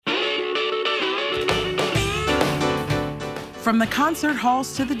From the concert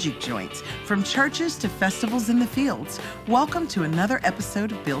halls to the juke joints, from churches to festivals in the fields, welcome to another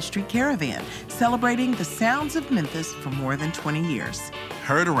episode of Beale Street Caravan, celebrating the sounds of Memphis for more than 20 years.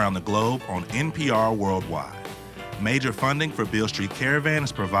 Heard around the globe on NPR Worldwide. Major funding for Beale Street Caravan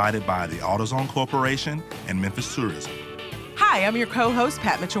is provided by the AutoZone Corporation and Memphis Tourism. Hi, I'm your co-host,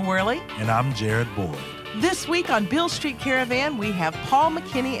 Pat Mitchell-Worley. And I'm Jared Boyd. This week on Beale Street Caravan, we have Paul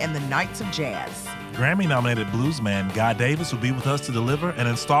McKinney and the Knights of Jazz. Grammy-nominated bluesman Guy Davis will be with us to deliver an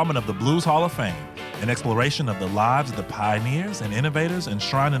installment of the Blues Hall of Fame, an exploration of the lives of the pioneers and innovators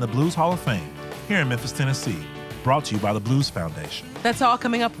enshrined in the Blues Hall of Fame here in Memphis, Tennessee, brought to you by the Blues Foundation. That's all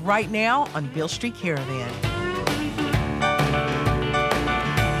coming up right now on Beale Street Caravan.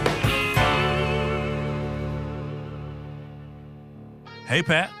 Hey,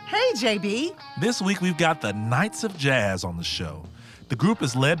 Pat. Hey, JB. This week we've got the Knights of Jazz on the show. The group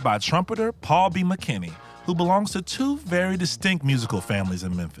is led by trumpeter Paul B. McKinney, who belongs to two very distinct musical families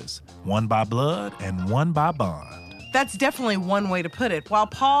in Memphis, one by blood and one by bond. That's definitely one way to put it. While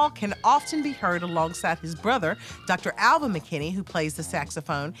Paul can often be heard alongside his brother, Dr. Alvin McKinney, who plays the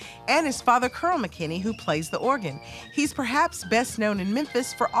saxophone, and his father, Curl McKinney, who plays the organ. He's perhaps best known in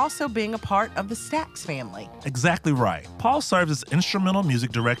Memphis for also being a part of the Stax family. Exactly right. Paul serves as instrumental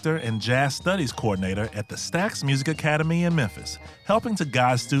music director and jazz studies coordinator at the Stax Music Academy in Memphis, helping to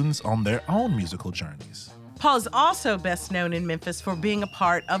guide students on their own musical journeys. Paul is also best known in Memphis for being a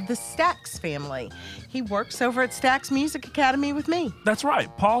part of the Stax family. He works over at Stax Music Academy with me. That's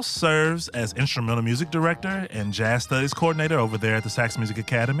right. Paul serves as instrumental music director and jazz studies coordinator over there at the Stax Music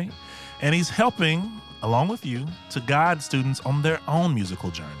Academy. And he's helping, along with you, to guide students on their own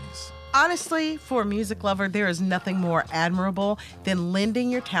musical journeys. Honestly, for a music lover, there is nothing more admirable than lending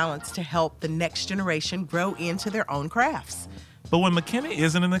your talents to help the next generation grow into their own crafts. But when McKinney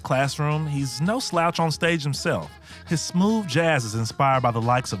isn't in the classroom, he's no slouch on stage himself. His smooth jazz is inspired by the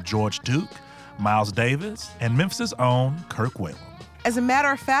likes of George Duke, Miles Davis, and Memphis' own Kirk Whalum. As a matter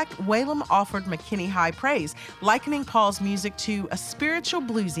of fact, Whalum offered McKinney high praise, likening Paul's music to a spiritual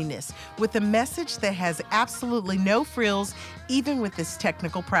bluesiness with a message that has absolutely no frills, even with his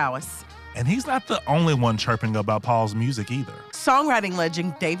technical prowess. And he's not the only one chirping about Paul's music either. Songwriting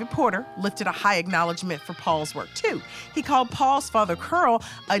legend David Porter lifted a high acknowledgement for Paul's work, too. He called Paul's father, Curl,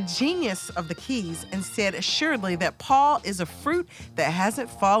 a genius of the keys and said assuredly that Paul is a fruit that hasn't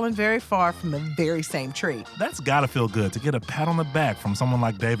fallen very far from the very same tree. That's gotta feel good to get a pat on the back from someone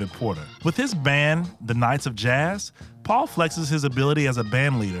like David Porter. With his band, the Knights of Jazz, Paul flexes his ability as a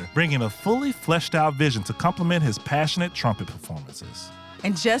band leader, bringing a fully fleshed out vision to complement his passionate trumpet performances.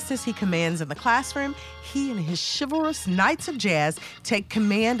 And just as he commands in the classroom, he and his chivalrous Knights of Jazz take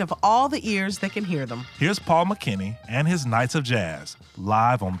command of all the ears that can hear them. Here's Paul McKinney and his Knights of Jazz,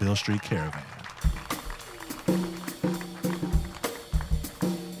 live on Beale Street Caravan.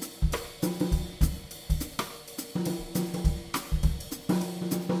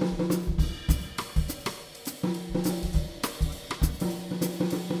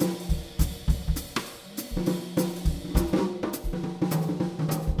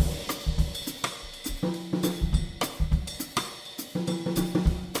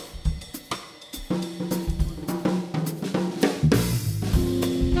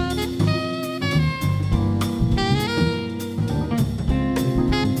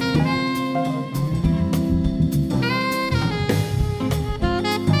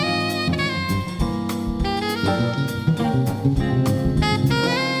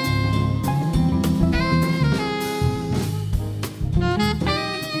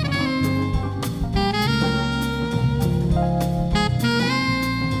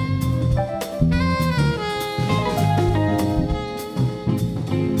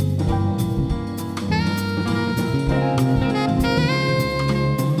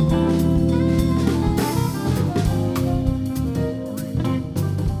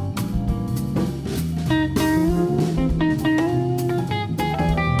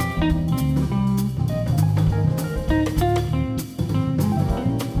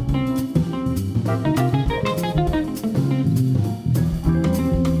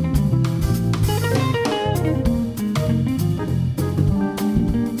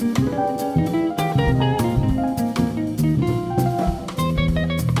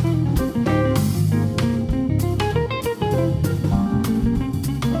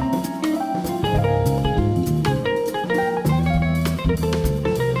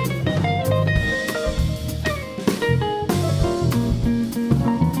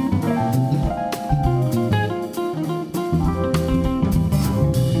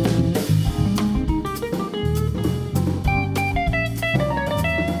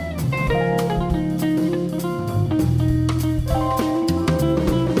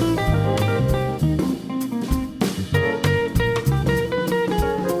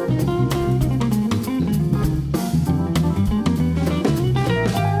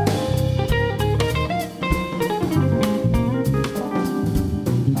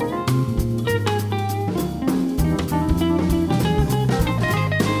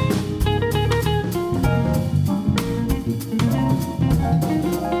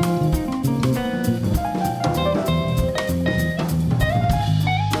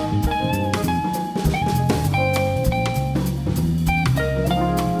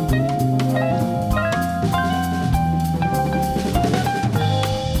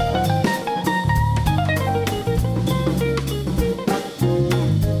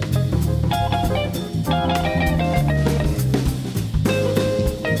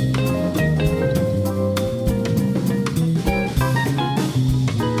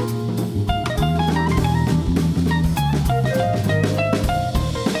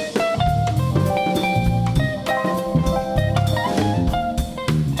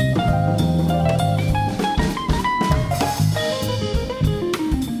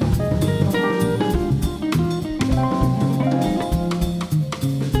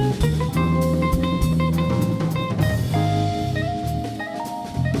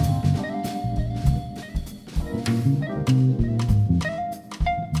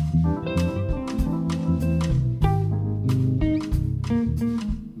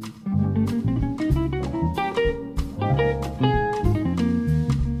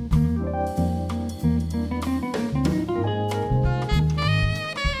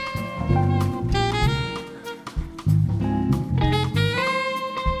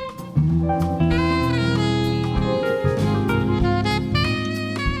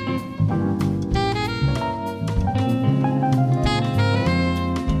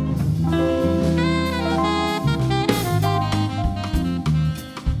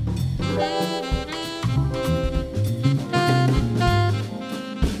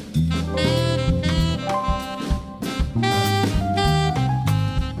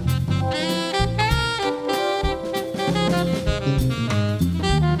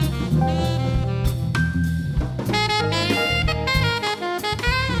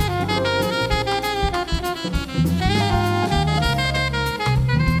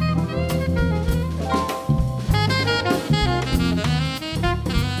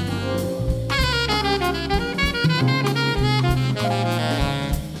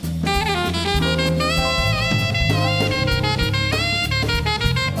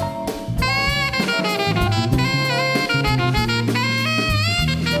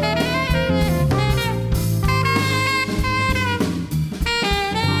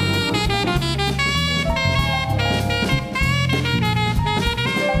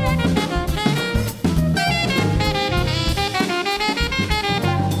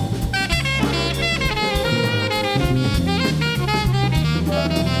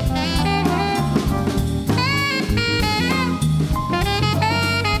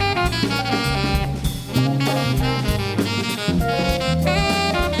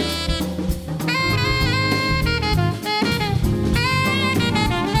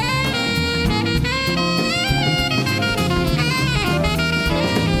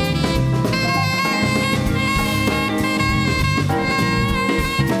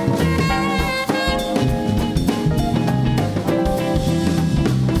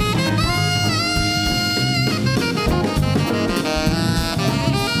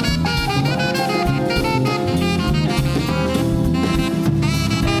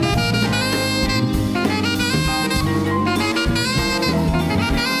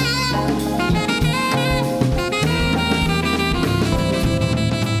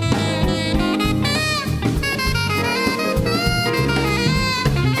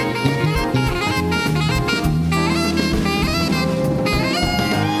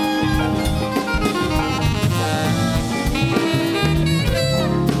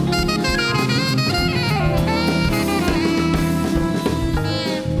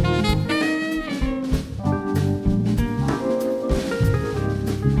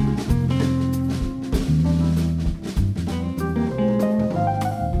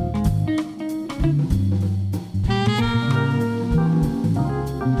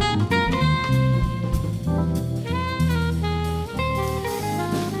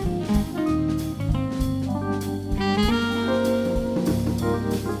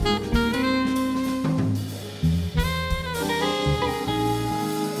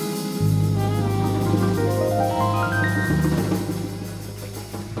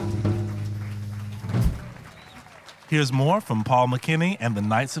 Here's more from Paul McKinney and the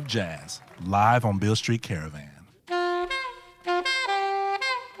Knights of Jazz, live on Beale Street Caravan.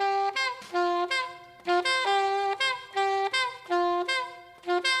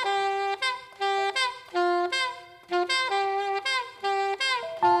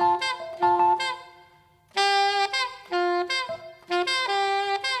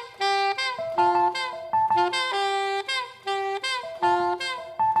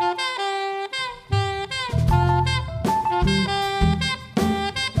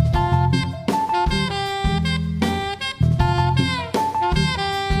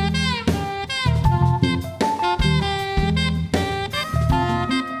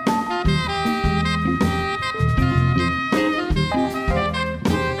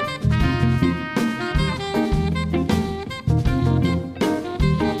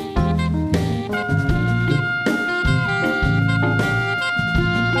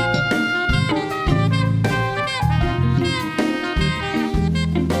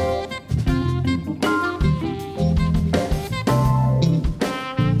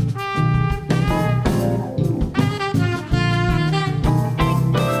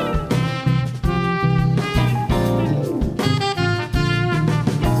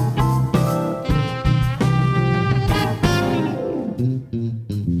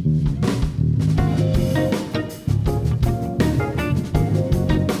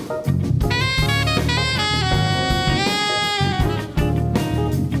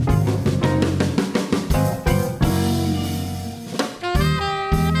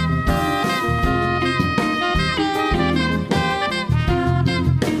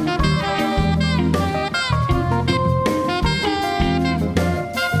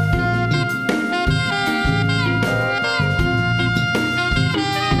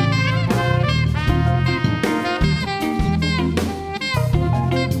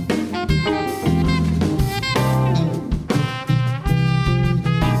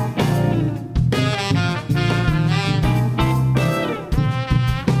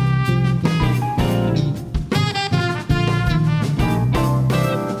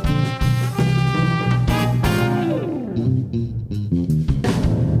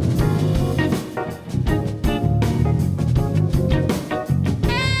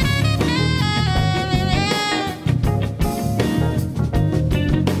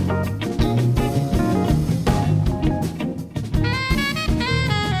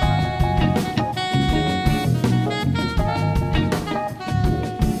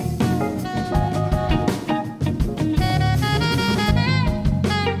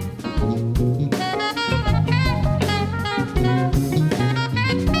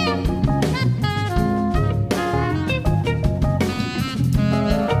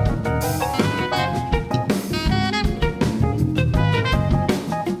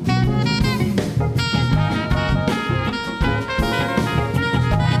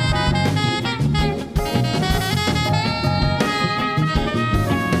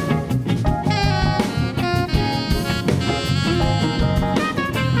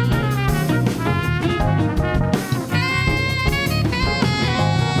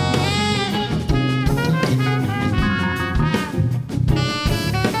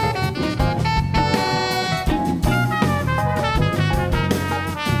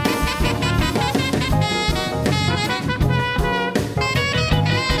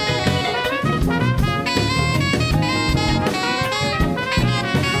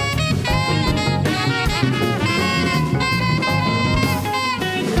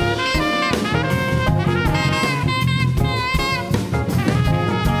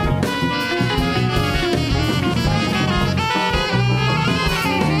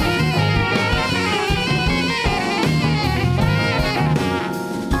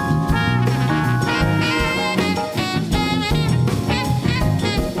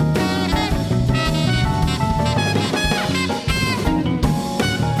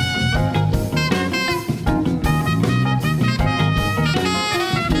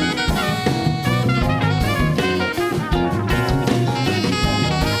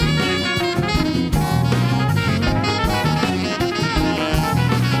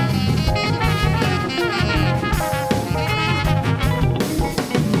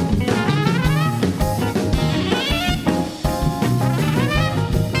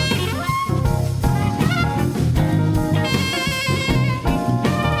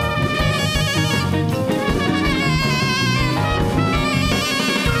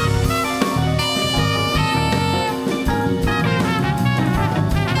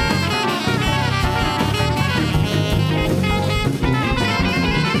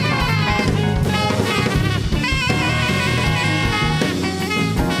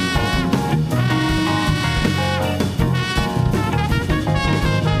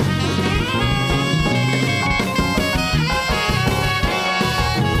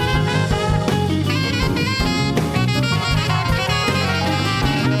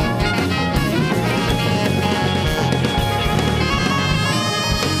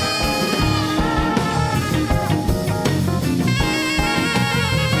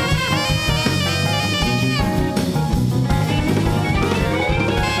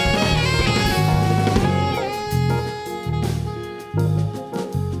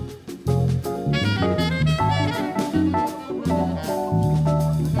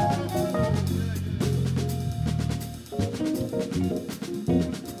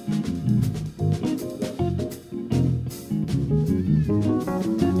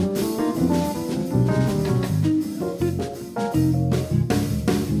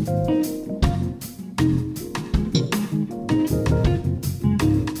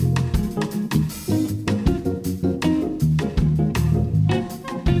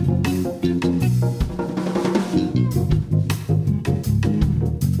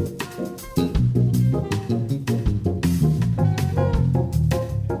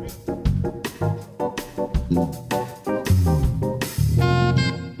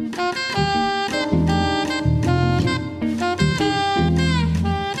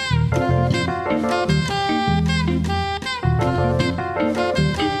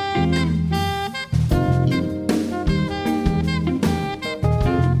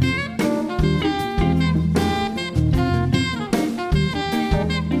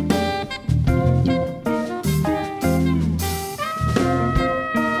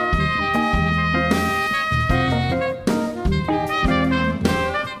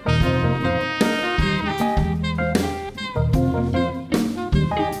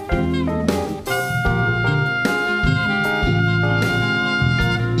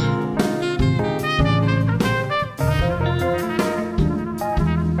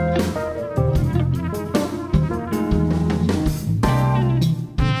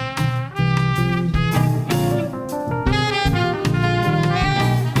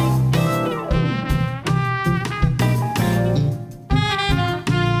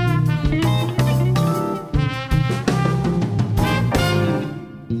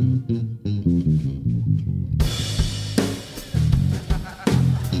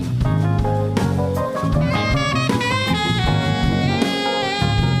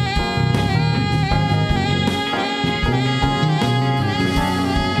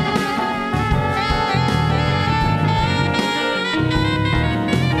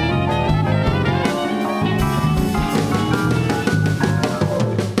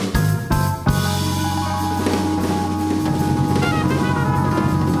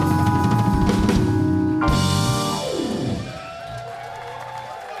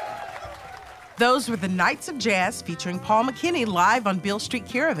 Those were the Nights of Jazz featuring Paul McKinney live on Beale Street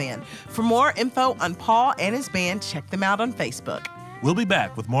Caravan. For more info on Paul and his band, check them out on Facebook. We'll be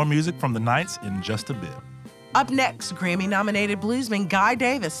back with more music from the Nights in just a bit. Up next, Grammy-nominated bluesman Guy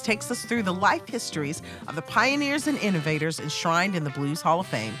Davis takes us through the life histories of the pioneers and innovators enshrined in the Blues Hall of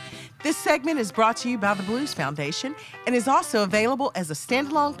Fame. This segment is brought to you by the Blues Foundation and is also available as a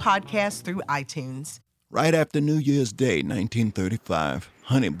standalone podcast through iTunes. Right after New Year's Day, 1935,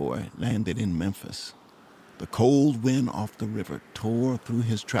 Honey Boy landed in Memphis. The cold wind off the river tore through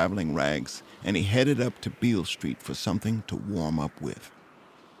his traveling rags, and he headed up to Beale Street for something to warm up with.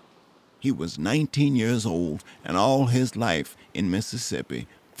 He was 19 years old, and all his life in Mississippi,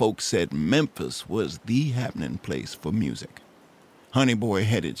 folks said Memphis was the happening place for music. Honey Boy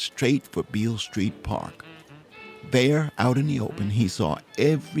headed straight for Beale Street Park. There, out in the open, he saw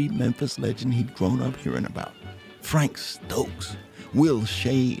every Memphis legend he'd grown up hearing about. Frank Stokes, Will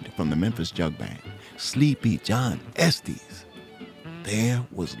Shade from the Memphis Jug Band, Sleepy John Estes. There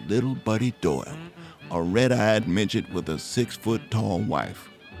was little Buddy Doyle, a red-eyed midget with a 6-foot-tall wife.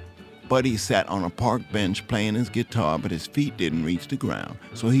 Buddy sat on a park bench playing his guitar, but his feet didn't reach the ground,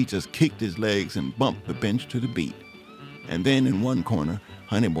 so he just kicked his legs and bumped the bench to the beat. And then in one corner,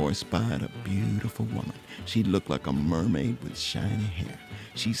 Honey Boy spied a beautiful woman. She looked like a mermaid with shiny hair.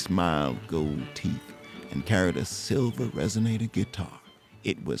 She smiled gold teeth and carried a silver resonator guitar.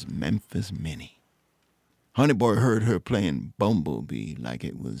 It was Memphis Minnie. Honey Boy heard her playing Bumblebee like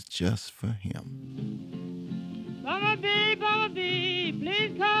it was just for him. Bumblebee, Bumblebee,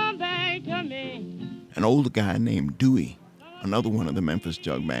 please come back to me. An older guy named Dewey, another one of the Memphis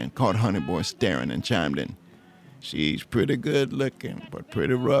Jug Band, caught Honey Boy staring and chimed in. She's pretty good looking, but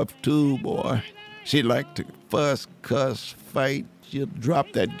pretty rough too, boy. She liked to fuss, cuss, fight. She'll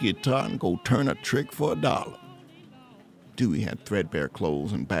drop that guitar and go turn a trick for $1. Dewey had threadbare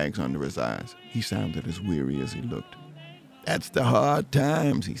clothes and bags under his eyes. He sounded as weary as he looked. That's the hard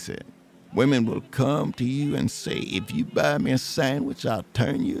times, he said. Women will come to you and say, if you buy me a sandwich, I'll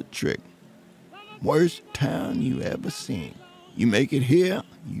turn you a trick. Worst town you ever seen. You make it here,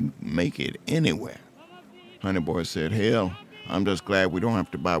 you make it anywhere. Honey Boy said, hell, I'm just glad we don't have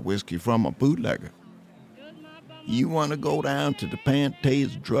to buy whiskey from a bootlegger. You want to go down to the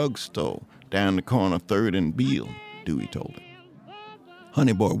Pantays drugstore down the corner 3rd and Beale, Dewey told him.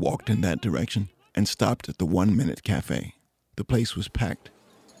 Honey Boy walked in that direction and stopped at the 1 Minute Cafe. The place was packed,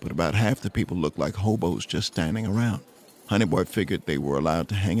 but about half the people looked like hobos just standing around. Honey Boy figured they were allowed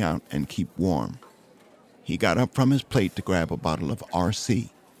to hang out and keep warm. He got up from his plate to grab a bottle of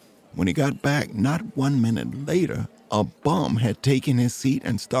RC. When he got back, not 1 minute later, a bum had taken his seat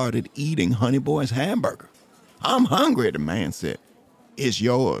and started eating Honey Boy's hamburger. I'm hungry, the man said. It's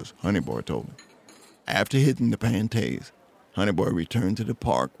yours, Honey Boy told him. After hitting the Pantays, Honey Boy returned to the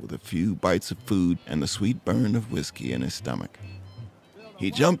park with a few bites of food and the sweet burn of whiskey in his stomach. He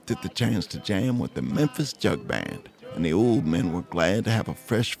jumped at the chance to jam with the Memphis Jug Band, and the old men were glad to have a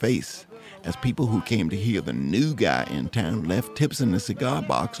fresh face, as people who came to hear the new guy in town left tips in the cigar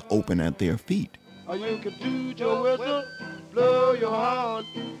box open at their feet. You can toot your whistle, blow your horn.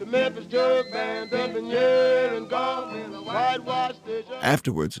 The Memphis Jug Band up in here and gone in a whitewash station.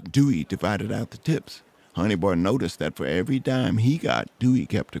 Afterwards, Dewey divided out the tips. Honey Boy noticed that for every dime he got, Dewey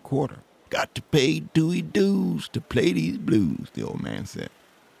kept a quarter. Got to pay Dewey dues to play these blues, the old man said.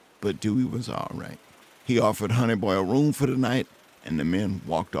 But Dewey was all right. He offered Honey Boy a room for the night, and the men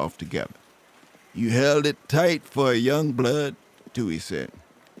walked off together. You held it tight for a young blood, Dewey said.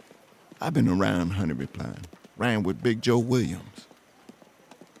 I've been around, Honey replied. Ran with Big Joe Williams.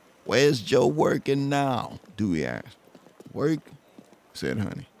 Where's Joe working now? Dewey asked. Work? Said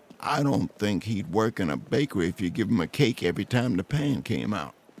Honey. I don't think he'd work in a bakery if you give him a cake every time the pan came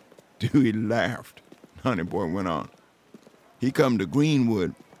out. Dewey laughed. Honey Boy went on. He come to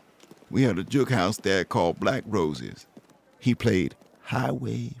Greenwood. We had a juke house there called Black Roses. He played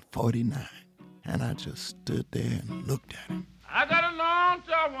Highway 49. And I just stood there and looked at him. I got a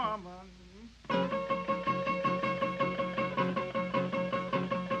long-term woman.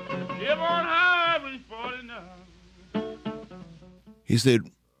 Live on Highway 49. He said,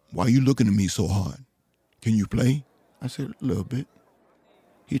 why you looking at me so hard? Can you play? I said, a little bit.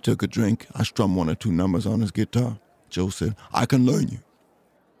 He took a drink. I strummed 1 or 2 numbers on his guitar. Joe said, I can learn you.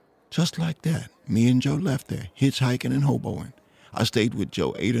 Just like that, me and Joe left there, hitchhiking and hoboing. I stayed with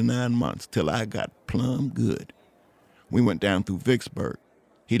Joe 8 or 9 months till I got plumb good. We went down through Vicksburg.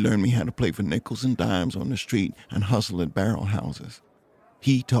 He learned me how to play for nickels and dimes on the street and hustle at barrel houses.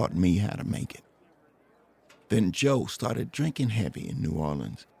 He taught me how to make it. Then Joe started drinking heavy in New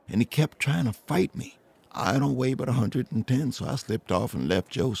Orleans, and he kept trying to fight me. I don't weigh but 110, so I slipped off and left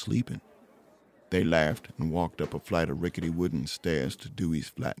Joe sleeping. They laughed and walked up a flight of rickety wooden stairs to Dewey's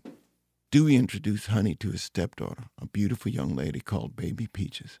flat. Dewey introduced Honey to his stepdaughter, a beautiful young lady called Baby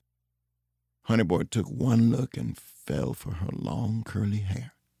Peaches. Honeyboy took one look and fell for her long curly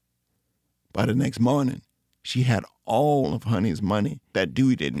hair. By the next morning, she had all of Honey's money that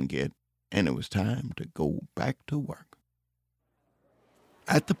Dewey didn't get, and it was time to go back to work.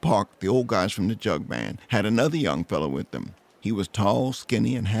 At the park, the old guys from the jug band had another young fellow with them. He was tall,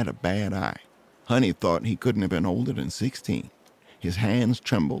 skinny, and had a bad eye. Honey thought he couldn't have been older than 16. His hands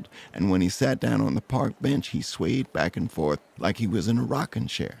trembled, and when he sat down on the park bench, he swayed back and forth like he was in a rocking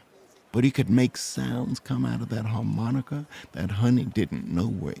chair. But he could make sounds come out of that harmonica that Honey didn't know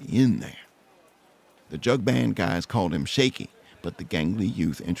were in there. The jug band guys called him Shaky, but the gangly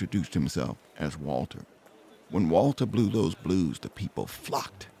youth introduced himself as Walter. When Walter blew those blues, the people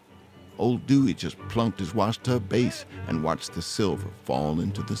flocked. Old Dewey just plunked his washtub bass and watched the silver fall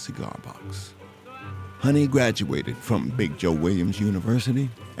into the cigar box. Honey graduated from Big Joe Williams University,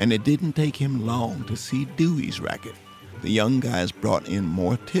 and it didn't take him long to see Dewey's racket. The young guys brought in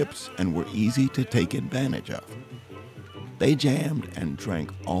more tips and were easy to take advantage of. They jammed and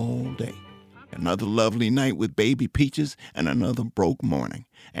drank all day. Another lovely night with Baby Peaches and another broke morning,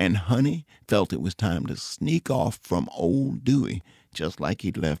 and Honey felt it was time to sneak off from old Dewey just like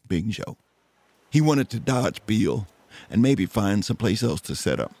he'd left Big Joe. He wanted to dodge Bill and maybe find someplace else to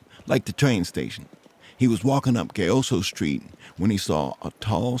set up, like the train station. He was walking up Gayoso Street when he saw a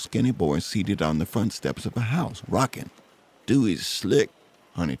tall, skinny boy seated on the front steps of a house, rocking. "Dewey's slick,"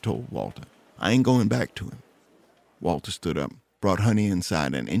 Honey told Walter. "I ain't going back to him." Walter stood up, brought Honey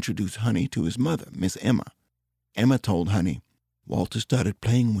inside, and introduced Honey to his mother, Miss Emma. Emma told Honey, "Walter started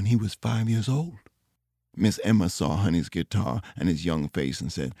playing when he was 5 years old." Miss Emma saw Honey's guitar and his young face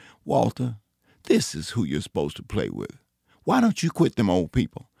and said, "Walter, this is who you're supposed to play with. Why don't you quit them old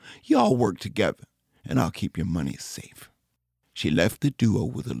people? Y'all work together, and I'll keep your money safe." She left the duo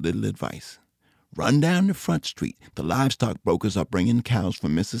with a little advice. Run down the front street. The livestock brokers are bringing cows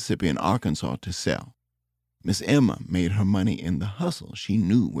from Mississippi and Arkansas to sell. Miss Emma made her money in the hustle. She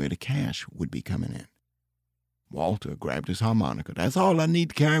knew where the cash would be coming in. Walter grabbed his harmonica. "That's all I need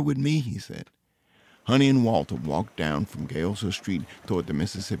to carry with me," he said. Honey and Walter walked down from Gayoso Street toward the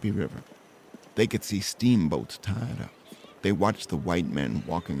Mississippi River. They could see steamboats tied up. They watched the white men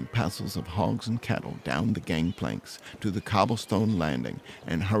walking parcels of hogs and cattle down the gangplanks to the cobblestone landing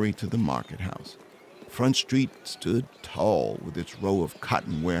and hurried to the market house. Front Street stood tall with its row of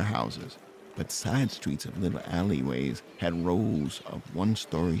cotton warehouses, but side streets of little alleyways had rows of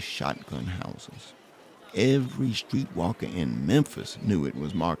one-story shotgun houses. Every streetwalker in Memphis knew it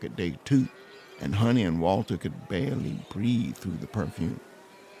was market day too, and Honey and Walter could barely breathe through the perfume.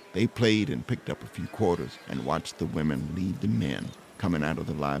 They played and picked up a few quarters and watched the women lead the men coming out of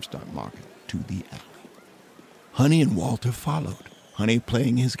the livestock market to the alley. Honey and Walter followed, Honey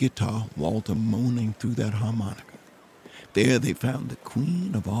playing his guitar, Walter moaning through that harmonica. There they found the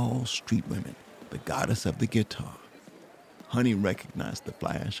queen of all street women, the goddess of the guitar. Honey recognized the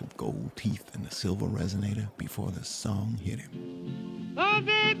flash of gold teeth in the silver resonator before the song hit him.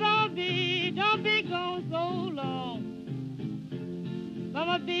 Bumblebee, bumblebee, don't be gone so long.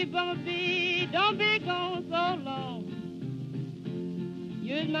 Bumblebee, bumblebee, don't be gone so long.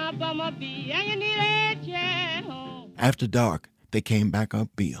 You're my bumblebee and you need a chair home. After dark, they came back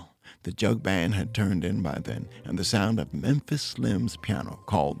up Beale. The jug band had turned in by then, and the sound of Memphis Slim's piano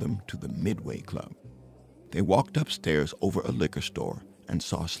called them to the Midway Club. They walked upstairs over a liquor store and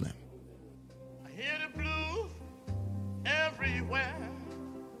saw Slim. I hear the blues everywhere.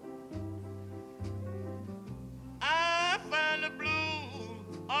 I find the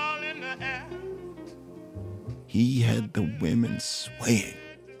blues all in the air. He had the women swaying.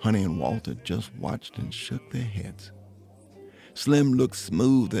 Honey and Walter just watched and shook their heads. Slim looked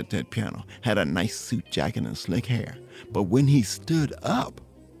smooth at that piano, had a nice suit jacket and slick hair. But when he stood up,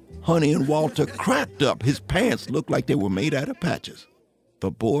 Honey and Walter cracked up. His pants looked like they were made out of patches. The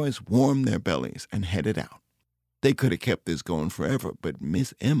boys warmed their bellies and headed out. They could have kept this going forever, but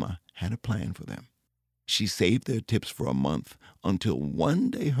Miss Emma had a plan for them. She saved their tips for a month until one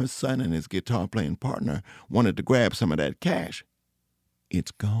day her son and his guitar-playing partner wanted to grab some of that cash.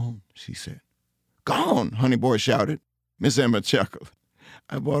 "It's gone," she said. "Gone," Honey Boy shouted. Miss Emma chuckled.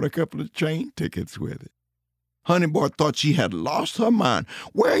 "I bought a couple of train tickets with it." Honey Boy thought she had lost her mind.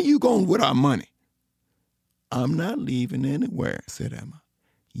 "Where are you going with our money?" "I'm not leaving anywhere," said Emma.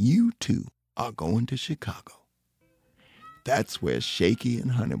 "You two are going to Chicago." That's where Shaky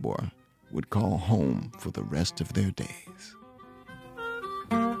and Honey Boy would call home for the rest of their days.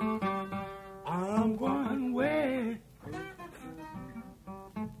 I'm going where?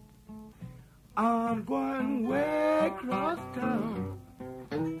 I'm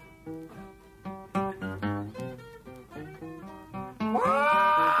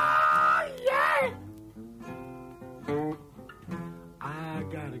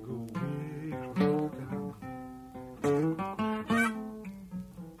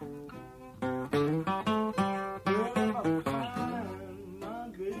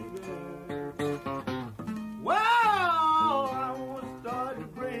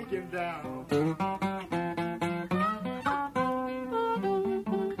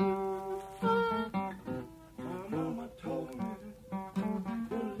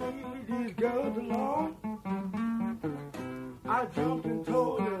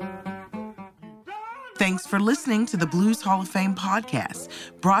Thanks for listening to the Blues Hall of Fame podcast,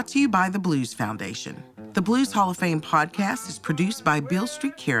 brought to you by the Blues Foundation. The Blues Hall of Fame podcast is produced by Beale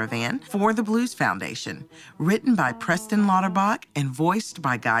Street Caravan for the Blues Foundation, written by Preston Lauterbach and voiced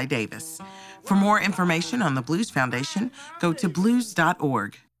by Guy Davis. For more information on the Blues Foundation, go to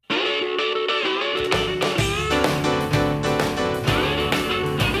blues.org.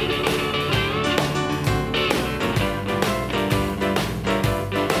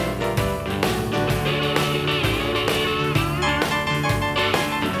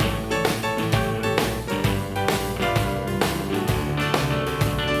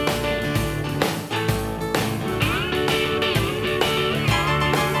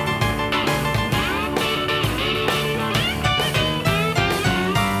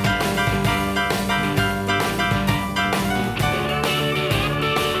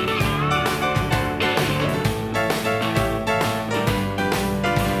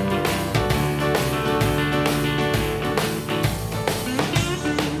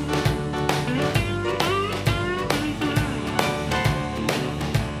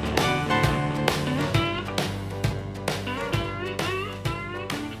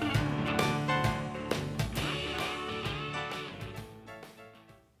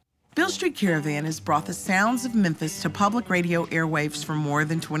 Beale Street Caravan has brought the sounds of Memphis to public radio airwaves for more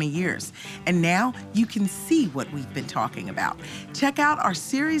than 20 years. And now you can see what we've been talking about. Check out our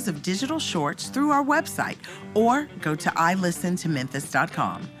series of digital shorts through our website or go to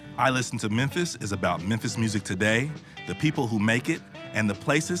ilistentomemphis.com. I Listen to Memphis is about Memphis music today, the people who make it, and the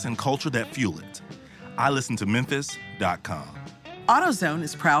places and culture that fuel it. ilistentomemphis.com. AutoZone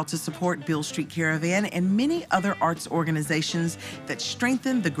is proud to support Beale Street Caravan and many other arts organizations that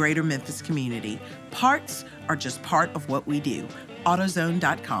strengthen the greater Memphis community. Parts are just part of what we do.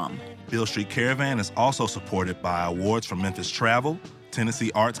 AutoZone.com. Beale Street Caravan is also supported by awards from Memphis Travel,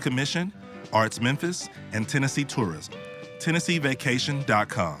 Tennessee Arts Commission, Arts Memphis, and Tennessee Tourism.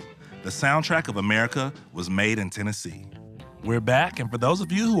 TennesseeVacation.com. The soundtrack of America was made in Tennessee. We're back, and for those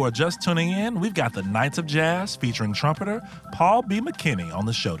of you who are just tuning in, we've got the Knights of Jazz featuring trumpeter Paul B. McKinney on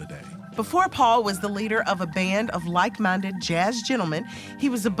the show today. Before Paul was the leader of a band of like-minded jazz gentlemen, he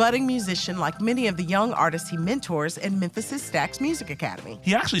was a budding musician like many of the young artists he mentors in Memphis' Stax Music Academy.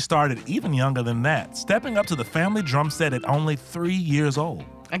 He actually started even younger than that, stepping up to the family drum set at only 3 years old.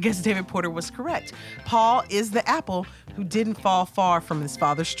 I guess David Porter was correct. Paul is the apple who didn't fall far from his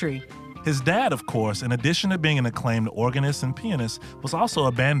father's tree. His dad, of course, in addition to being an acclaimed organist and pianist, was also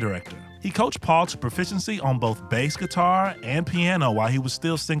a band director. He coached Paul to proficiency on both bass guitar and piano while he was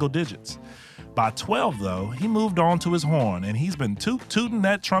still single digits. By 12, though, he moved on to his horn, and he's been tooting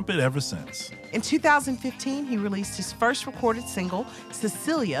that trumpet ever since. In 2015, he released his first recorded single,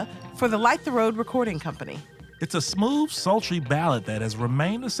 Cecilia, for the Light the Road recording company. It's a smooth, sultry ballad that has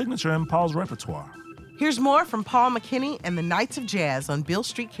remained a signature in Paul's repertoire. Here's more from Paul McKinney and the Knights of Jazz on Beale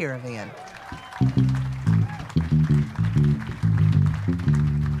Street Caravan.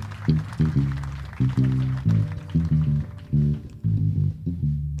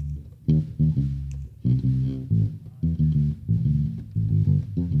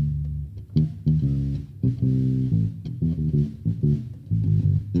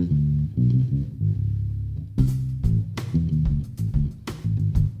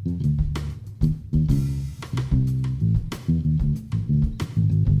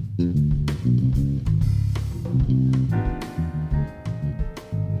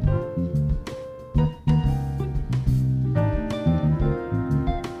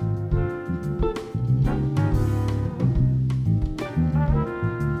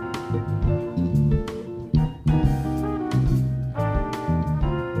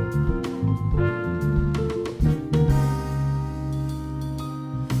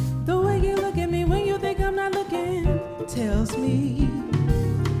 Tells me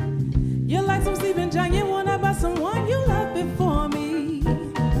you're like some sleeping giant worn out by someone you loved before me.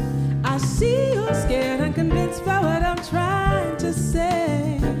 I see you're scared and convinced by what I'm trying to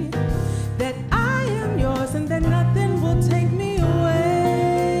say, that I am yours and that nothing will take me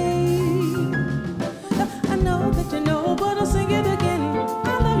away. I know that you know, but I'll sing it again.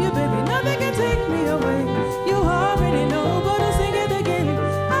 I love you, baby, nothing can take me away. You already know, but I'll sing it again.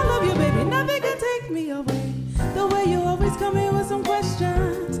 I love you, baby, nothing can take me away. The way you always come in with some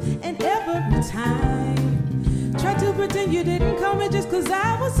questions, and every time try to pretend you didn't call me just 'cause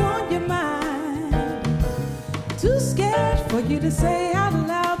I was on your mind. Too scared for you to say out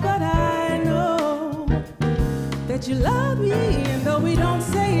loud, but I know that you love me, and though we don't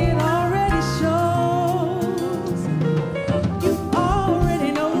say it, already shows. You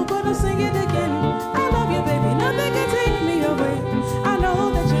already know, but I'll sing it again. I love you, baby, nothing can take me away.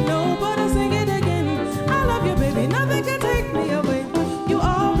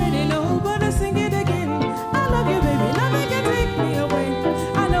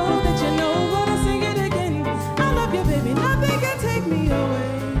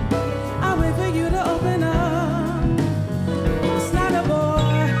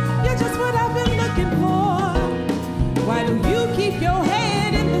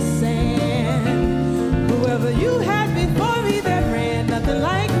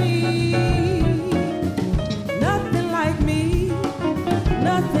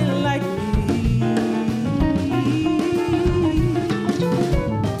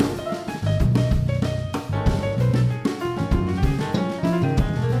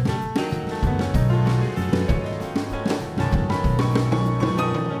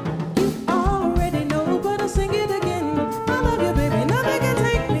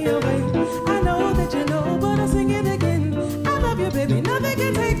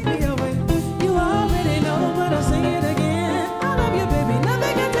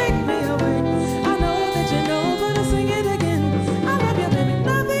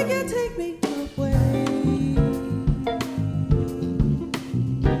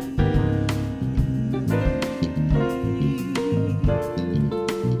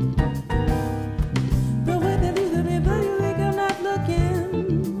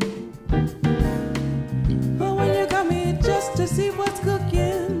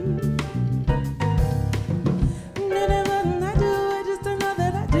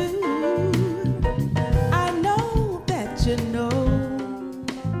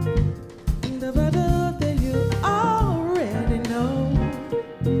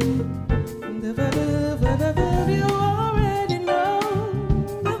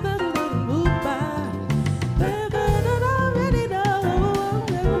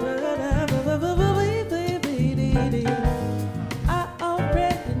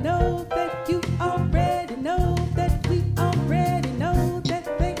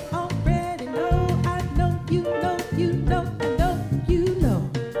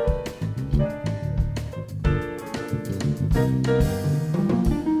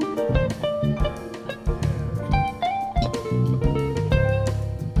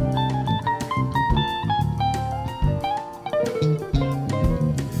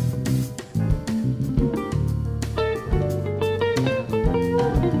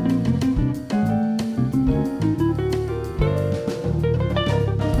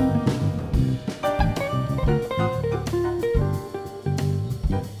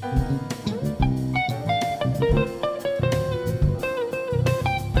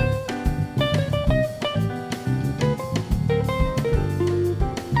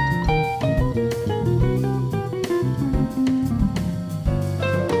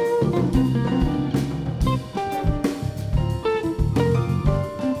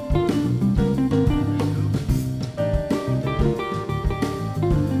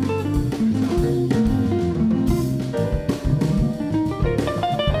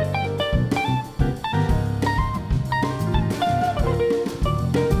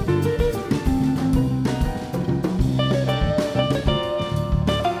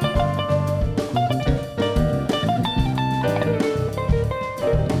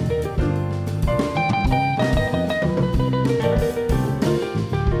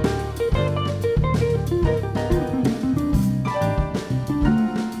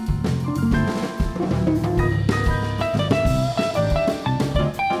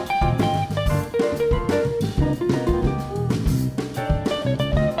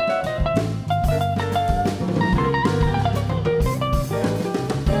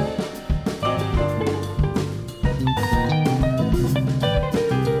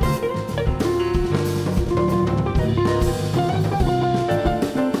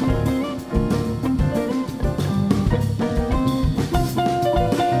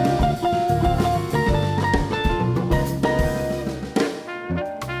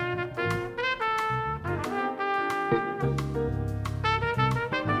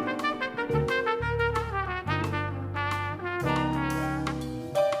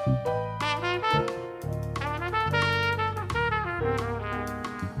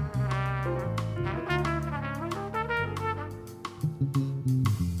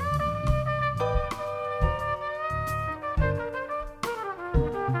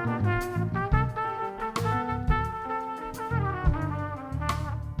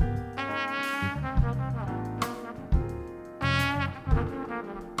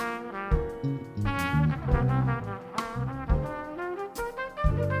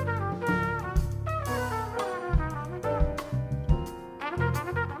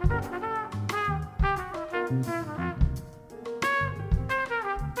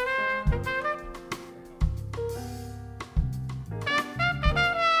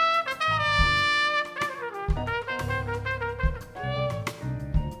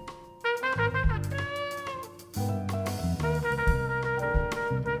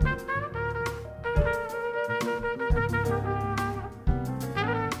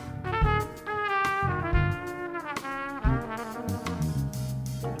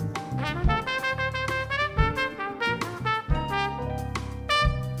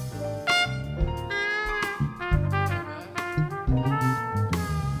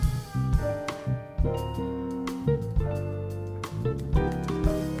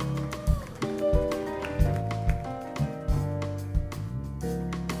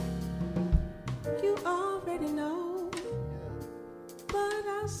 but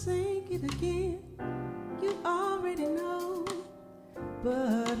I'll sing it again. You already know,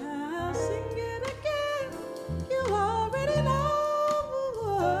 but I'll sing it again. You already know.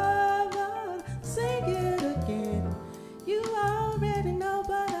 Sing it again. You already know,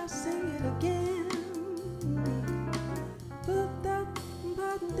 but I'll sing it again.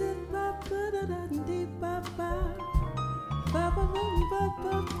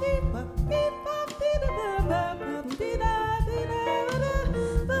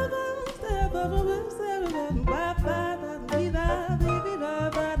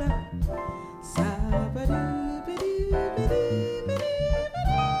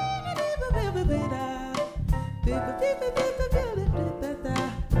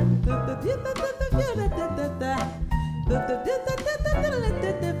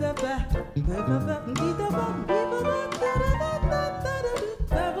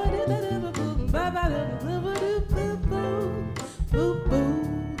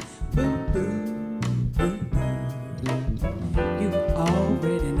 You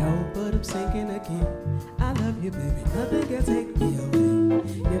already know, but I'm singing again. I love you, baby. Nothing can take me away.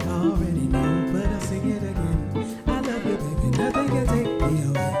 You already know, but I'll sing it again. I love you, baby. Nothing can take me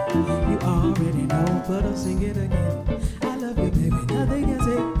away. You already know, but I'll sing it again. I love you, baby. Nothing can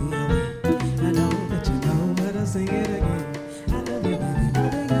take me away. I know that you know, but I'll sing it again. I love you, baby.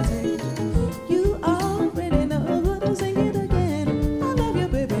 Nothing can take me. You already know, but I'll sing it again. I love you,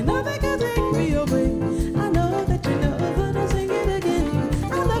 baby. Nothing can take me away. I know that you know, but I'll sing it again.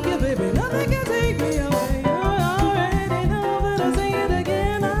 I love you, baby. Nothing can take me away. You already know, but I'll sing it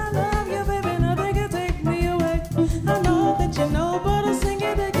again. I love you, baby. Nothing can take me away. I know that you know, but I'll sing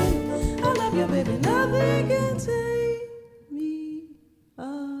it again. I love you, baby. Nothing can take me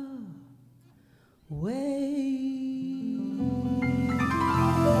away.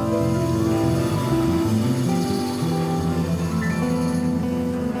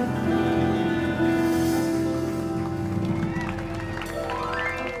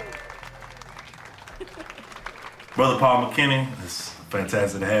 Brother Paul McKinney, it's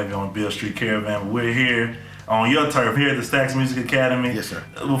fantastic to have you on Beale Street Caravan. We're here on your turf here at the Stax Music Academy. Yes, sir.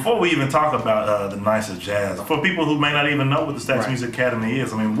 Before we even talk about the Knights of Jazz, for people who may not even know what the Stax Right. Music Academy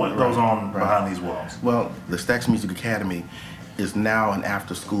is, I mean, what goes on behind these walls? Well, the Stax Music Academy is now an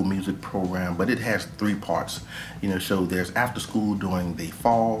after-school music program, but it has three parts. So there's after school during the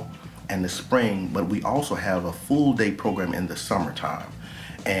fall and the spring, but we also have a full-day program in the summertime.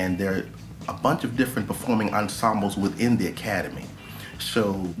 And there are a bunch of different performing ensembles within the academy.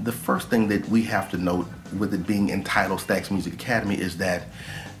 So the first thing that we have to note with it being entitled Stax Music Academy is that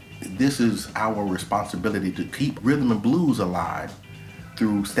this is our responsibility to keep rhythm and blues alive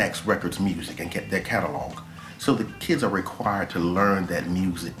through Stax Records music and their catalog. So the kids are required to learn that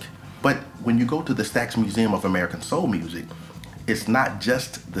music. But when you go to the Stax Museum of American Soul Music, it's not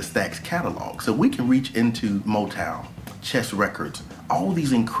just the Stax catalog. So we can reach into Motown, Chess Records, all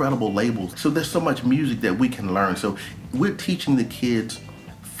these incredible labels. So there's so much music that we can learn. So we're teaching the kids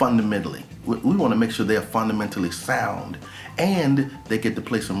fundamentally. We want to make sure they're fundamentally sound and they get to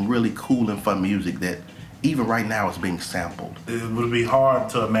play some really cool and fun music that even right now is being sampled. It would be hard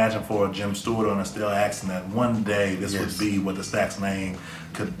to imagine for a Jim Stewart or an Estelle Axton that one day this would be what the Stax name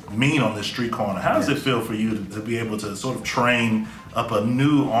could mean on this street corner. How does it feel for you to be able to sort of train up a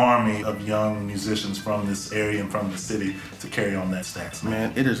new army of young musicians from this area and from the city to carry on that Stax name?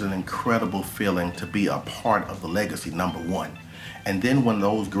 Man, it is an incredible feeling to be a part of the legacy, number one. And then when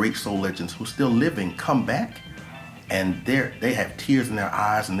those great soul legends who are still living come back and they have tears in their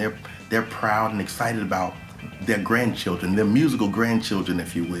eyes and they're proud and excited about their grandchildren, their musical grandchildren,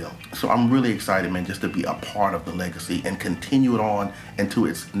 if you will. So I'm really excited, man, just to be a part of the legacy and continue it on into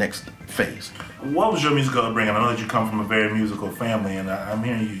its next phase. What was your musical upbringing? I know that you come from a very musical family, and I'm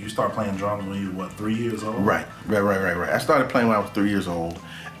hearing you start playing drums when you were, 3 years old? Right. I started playing when I was 3 years old,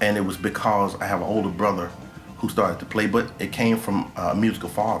 and it was because I have an older brother who started to play, but it came from a musical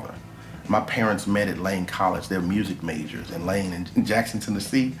father. My parents met at Lane College. They're music majors in Lane in Jackson,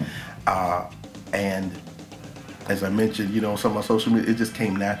 Tennessee. And as I mentioned, some of my social media, it just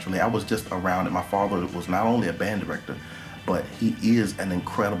came naturally. I was just around it. My father was not only a band director, but he is an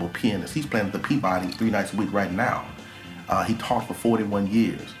incredible pianist. He's playing at the Peabody 3 nights a week right now. He taught for 41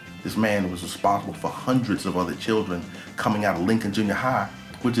 years. This man was responsible for hundreds of other children coming out of Lincoln Junior High,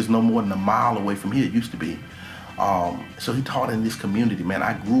 which is no more than a mile away from here, it used to be. So he taught in this community, man.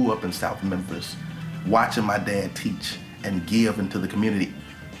 I grew up in South Memphis, watching my dad teach and give into the community.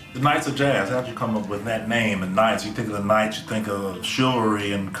 The Knights of Jazz, how'd you come up with that name? And Knights, you think of the Knights, you think of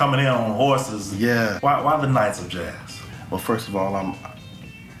chivalry and coming in on horses. Yeah. Why the Knights of Jazz? Well, first of all,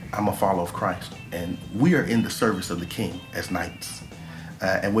 I'm a follower of Christ, and we are in the service of the King as knights.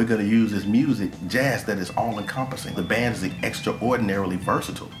 And we're going to use this music, jazz, that is all-encompassing. The band is extraordinarily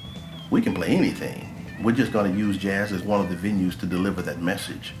versatile. We can play anything. We're just going to use jazz as one of the venues to deliver that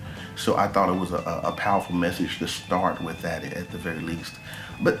message. So I thought it was a powerful message to start with that at the very least.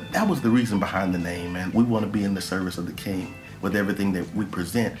 But that was the reason behind the name, man. We want to be in the service of the King with everything that we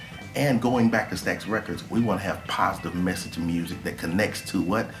present. And going back to Stax Records, we want to have positive message music that connects to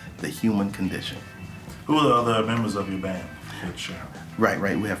what? The human condition. Who are the other members of your band? Right.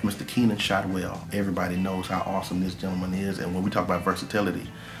 We have Mr. Keenan Shotwell. Everybody knows how awesome this gentleman is. And when we talk about versatility,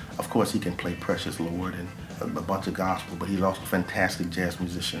 of course he can play Precious Lord and a bunch of gospel, but he's also a fantastic jazz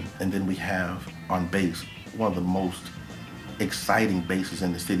musician. And then we have on bass, one of the most exciting bassists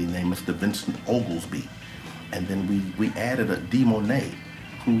in the city named Mr. Vincent Oglesby. And then we added a Dee Monet,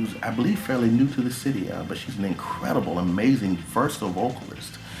 who's, I believe, fairly new to the city, but she's an incredible, amazing, versatile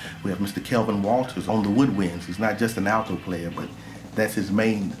vocalist. We have Mr. Kelvin Walters on the woodwinds. He's not just an alto player, but that's his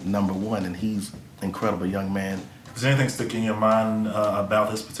main number one, and he's an incredible young man. Is there anything stick in your mind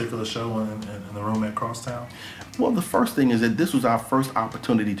about this particular show in the room at Crosstown? Well, the first thing is that this was our first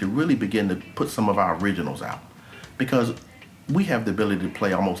opportunity to really begin to put some of our originals out, because we have the ability to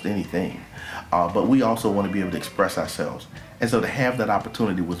play almost anything, but we also want to be able to express ourselves. And so to have that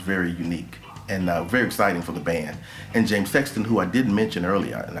opportunity was very unique and very exciting for the band. And James Sexton, who I didn't mention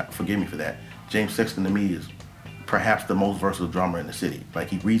earlier, and forgive me for that, James Sexton to me is perhaps the most versatile drummer in the city. Like,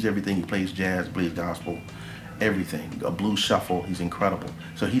 he reads everything, he plays jazz, plays gospel, everything, a blues shuffle, he's incredible.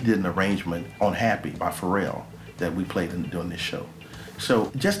 So he did an arrangement on Happy by Pharrell that we played during this show.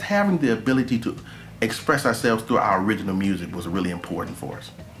 So just having the ability to express ourselves through our original music was really important for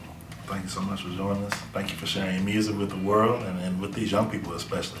us. Thank you so much for joining us. Thank you for sharing your music with the world and with these young people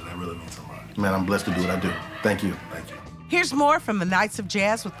especially. That really means a lot. Man, I'm blessed to do what I do. Thank you. Thank you. Here's more from the Nights of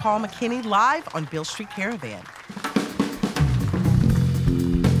Jazz with Paul McKinney live on Beale Street Caravan.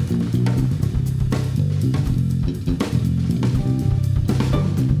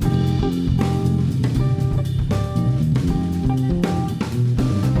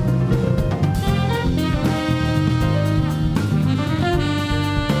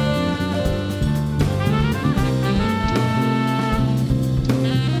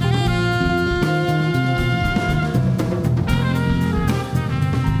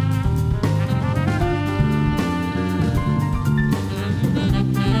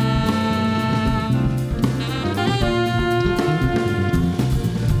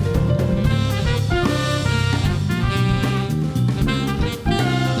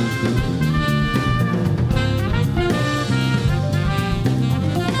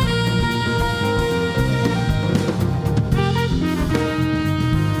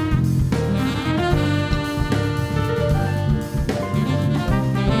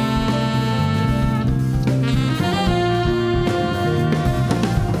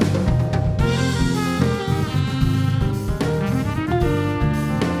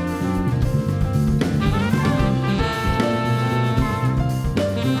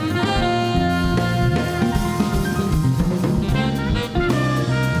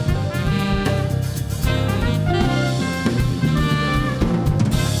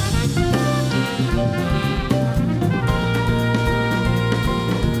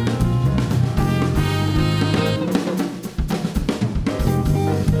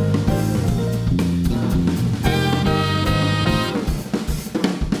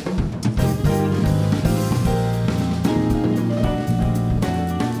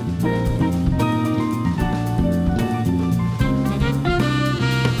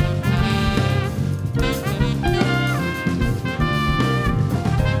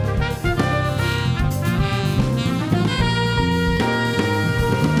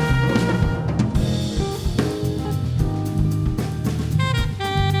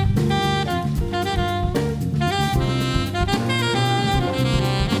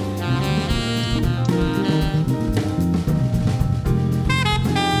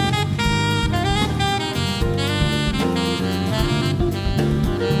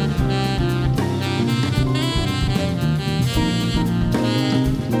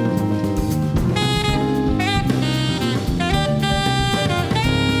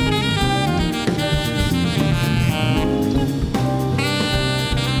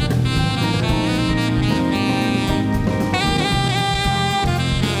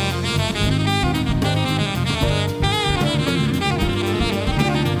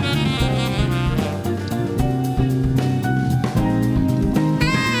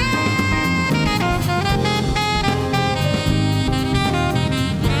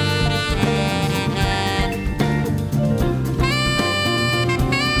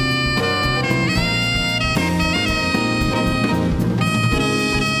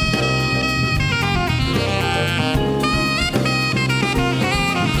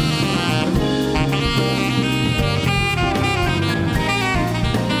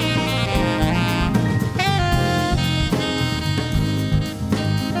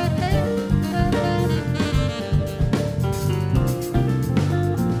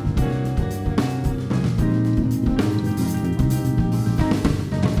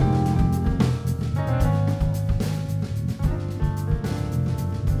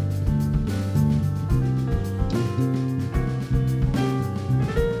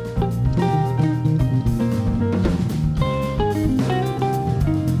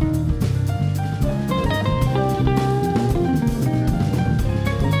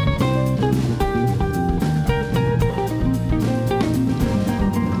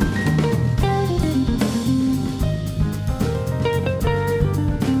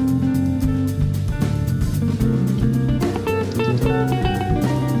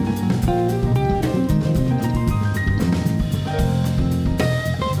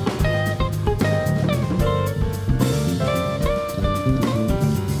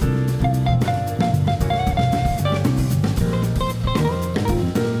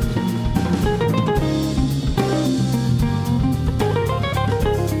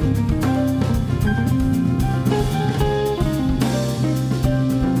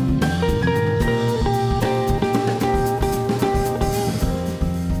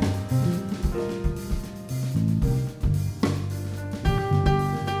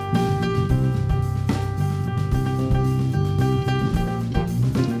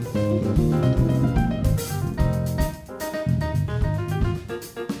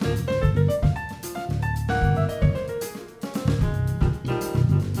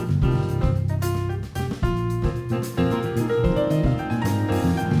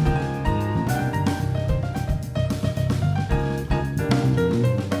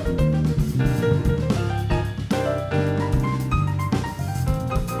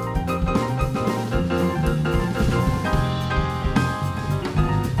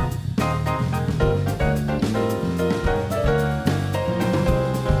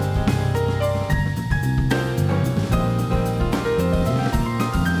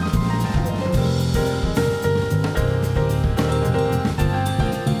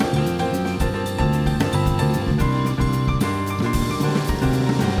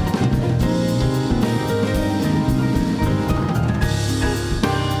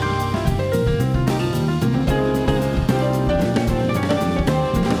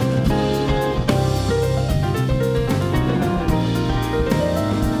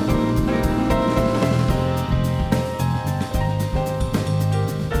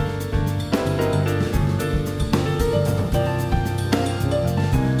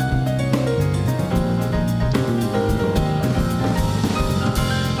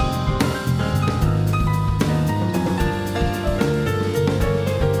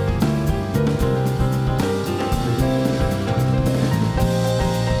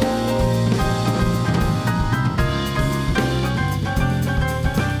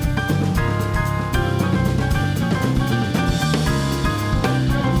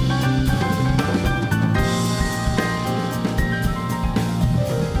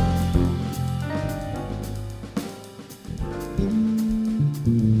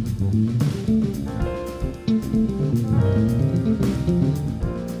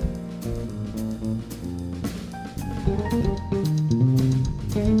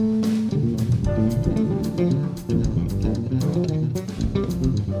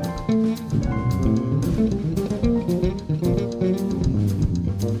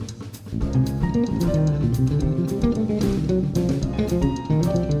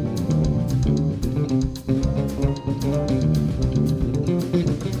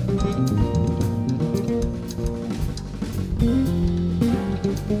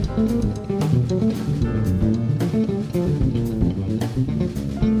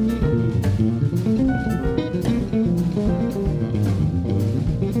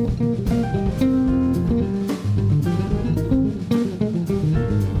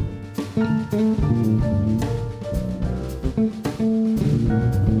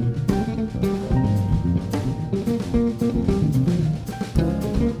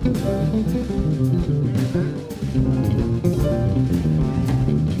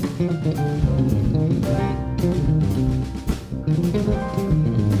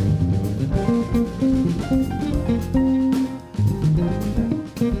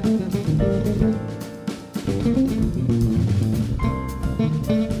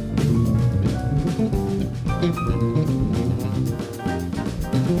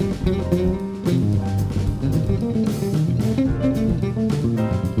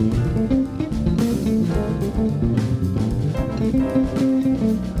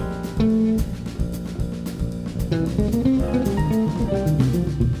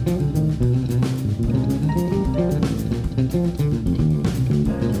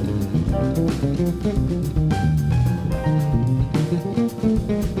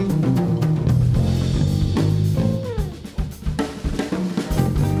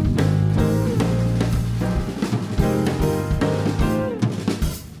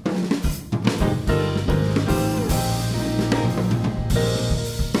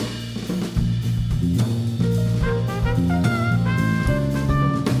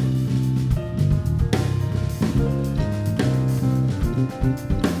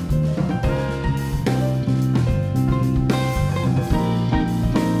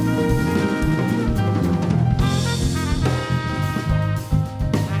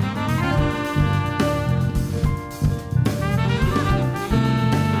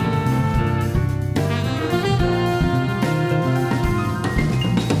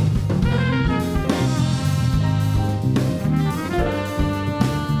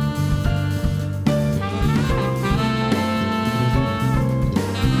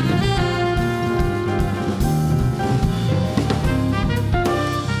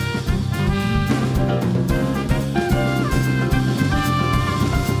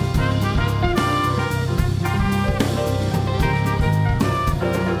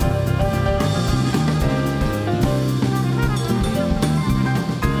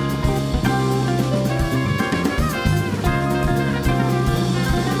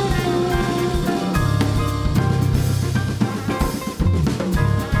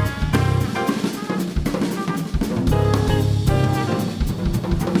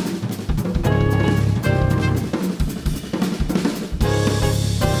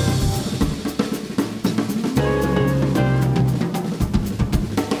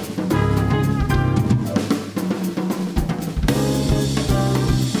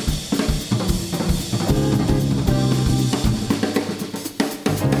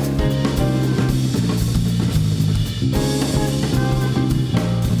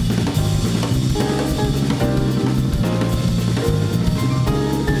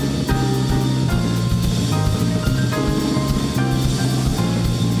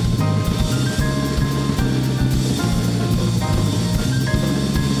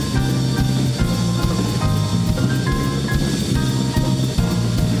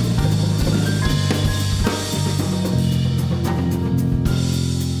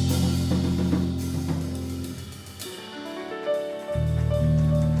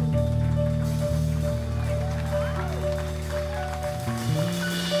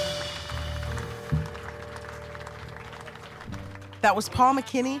 That was Paul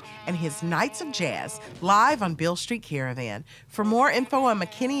McKinney and his Nights of Jazz, live on Beale Street Caravan. For more info on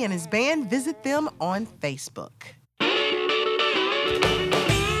McKinney and his band, visit them on Facebook.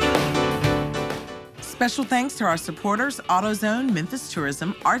 Special thanks to our supporters, AutoZone, Memphis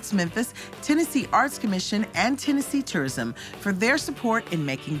Tourism, Arts Memphis, Tennessee Arts Commission, and Tennessee Tourism for their support in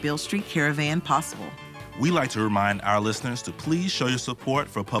making Beale Street Caravan possible. We like to remind our listeners to please show your support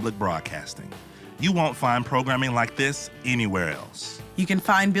for public broadcasting. You won't find programming like this anywhere else. You can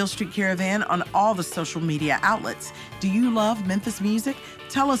find Beale Street Caravan on all the social media outlets. Do you love Memphis music?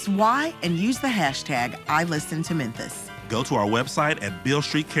 Tell us why and use the hashtag #IListenToMemphis. Go to our website at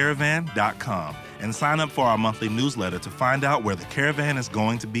BealeStreetCaravan.com and sign up for our monthly newsletter to find out where the caravan is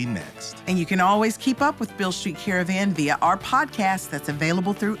going to be next. And you can always keep up with Beale Street Caravan via our podcast that's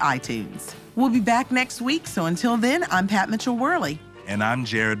available through iTunes. We'll be back next week, so until then, I'm Pat Mitchell-Worley. And I'm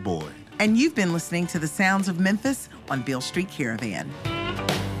Jared Boyd. And you've been listening to the sounds of Memphis on Beale Street Caravan.